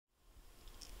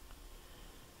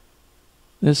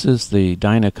This is the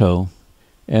Dynaco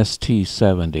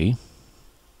ST70,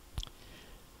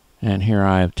 and here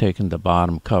I have taken the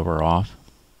bottom cover off.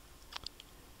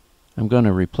 I'm going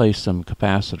to replace some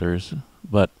capacitors,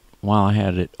 but while I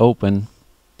had it open,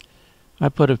 I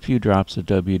put a few drops of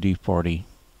WD-40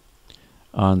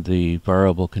 on the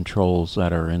variable controls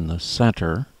that are in the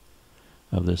center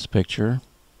of this picture,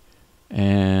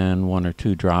 and 1 or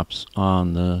 2 drops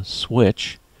on the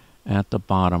switch at the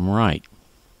bottom right.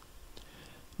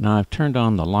 Now I've turned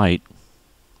on the light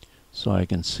so I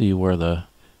can see where the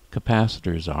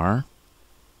capacitors are,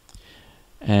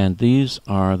 and these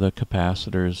are the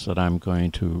capacitors that I'm going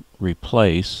to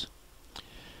replace.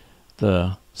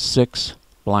 The 6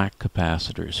 black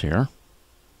capacitors here,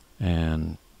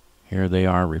 and here they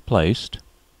are replaced.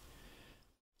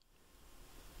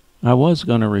 I was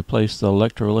going to replace the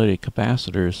electrolytic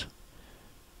capacitors,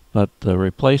 but the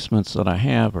replacements that I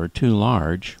have are too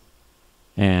large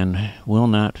and will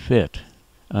not fit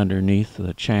underneath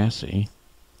the chassis,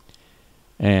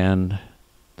 and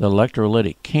the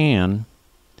electrolytic can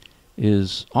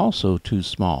is also too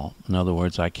small. In other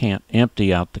words, I can't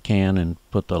empty out the can and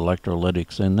put the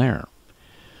electrolytics in there.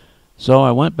 So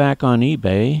I went back on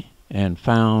eBay and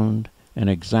found an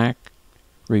exact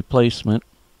replacement,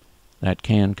 that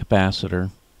can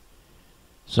capacitor,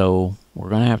 so we're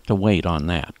going to have to wait on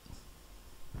that.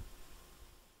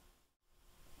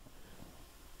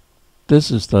 This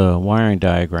is the wiring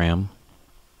diagram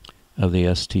of the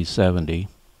ST70,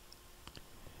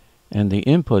 and the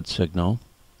input signal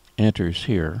enters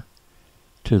here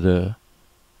to the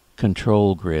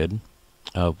control grid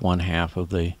of 1/2 of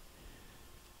the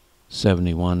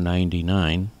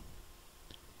 7199,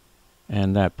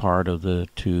 and that part of the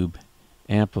tube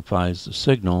amplifies the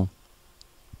signal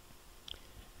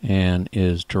and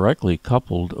is directly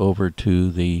coupled over to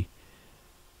the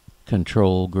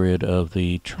control grid of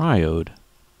the triode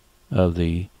of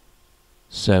the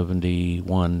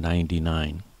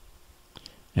 7199,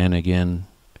 and again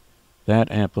that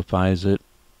amplifies it,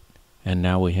 and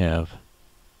now we have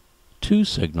 2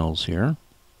 signals here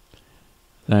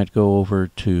that go over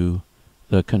to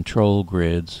the control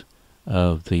grids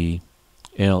of the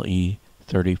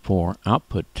LE34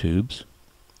 output tubes.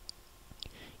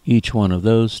 Each one of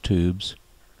those tubes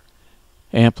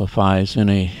amplifies in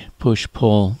a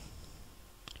push-pull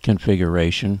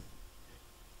configuration,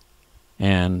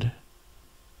 and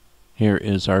here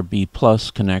is our B+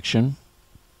 connection.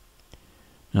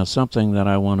 Now something that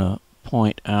I want to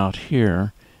point out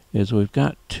here is we've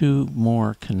got 2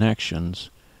 more connections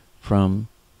from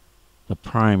the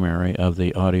primary of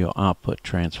the audio output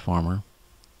transformer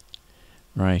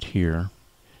right here,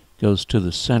 goes to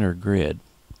the center grid.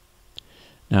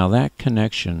 Now that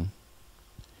connection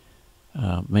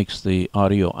makes the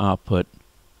audio output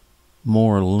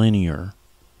more linear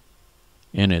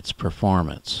in its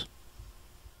performance.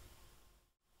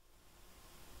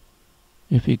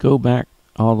 If you go back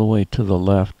all the way to the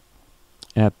left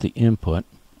at the input,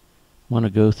 I want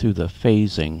to go through the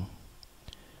phasing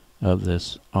of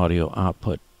this audio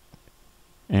output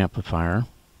amplifier.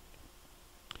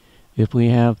 If we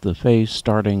have the phase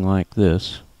starting like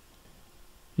this,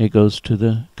 it goes to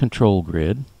the control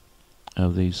grid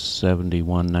of the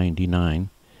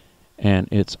 7199, and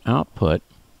its output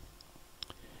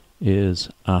is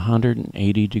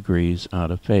 180 degrees out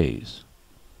of phase.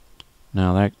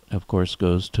 Now that of course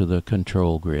goes to the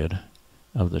control grid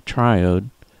of the triode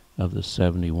of the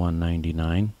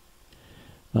 7199,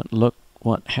 but look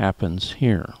what happens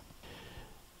here.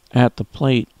 At the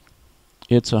plate,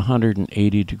 it's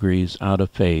 180 degrees out of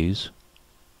phase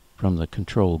from the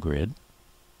control grid,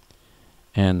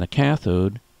 and the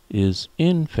cathode is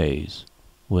in phase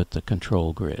with the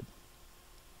control grid.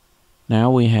 Now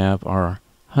we have our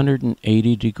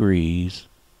 180 degrees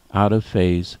out of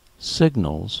phase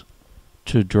signals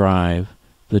to drive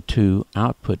the 2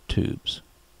 output tubes.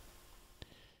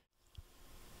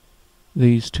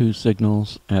 These 2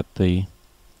 signals at the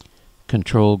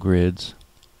control grids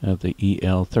of the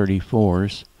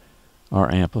EL34s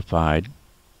are amplified,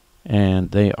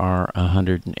 and they are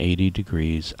 180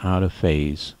 degrees out of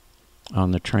phase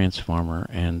on the transformer,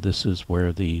 and this is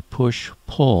where the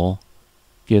push-pull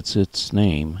gets its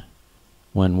name.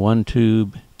 When one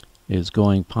tube is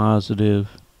going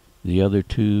positive, the other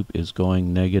tube is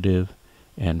going negative,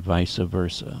 and vice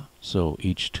versa. So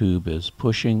each tube is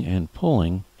pushing and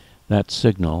pulling that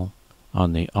signal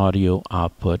on the audio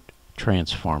output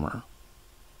transformer.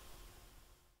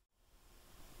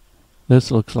 This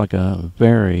looks like a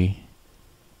very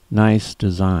nice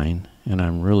design, and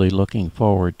I'm really looking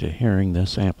forward to hearing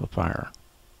this amplifier.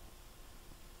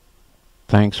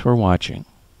 Thanks for watching.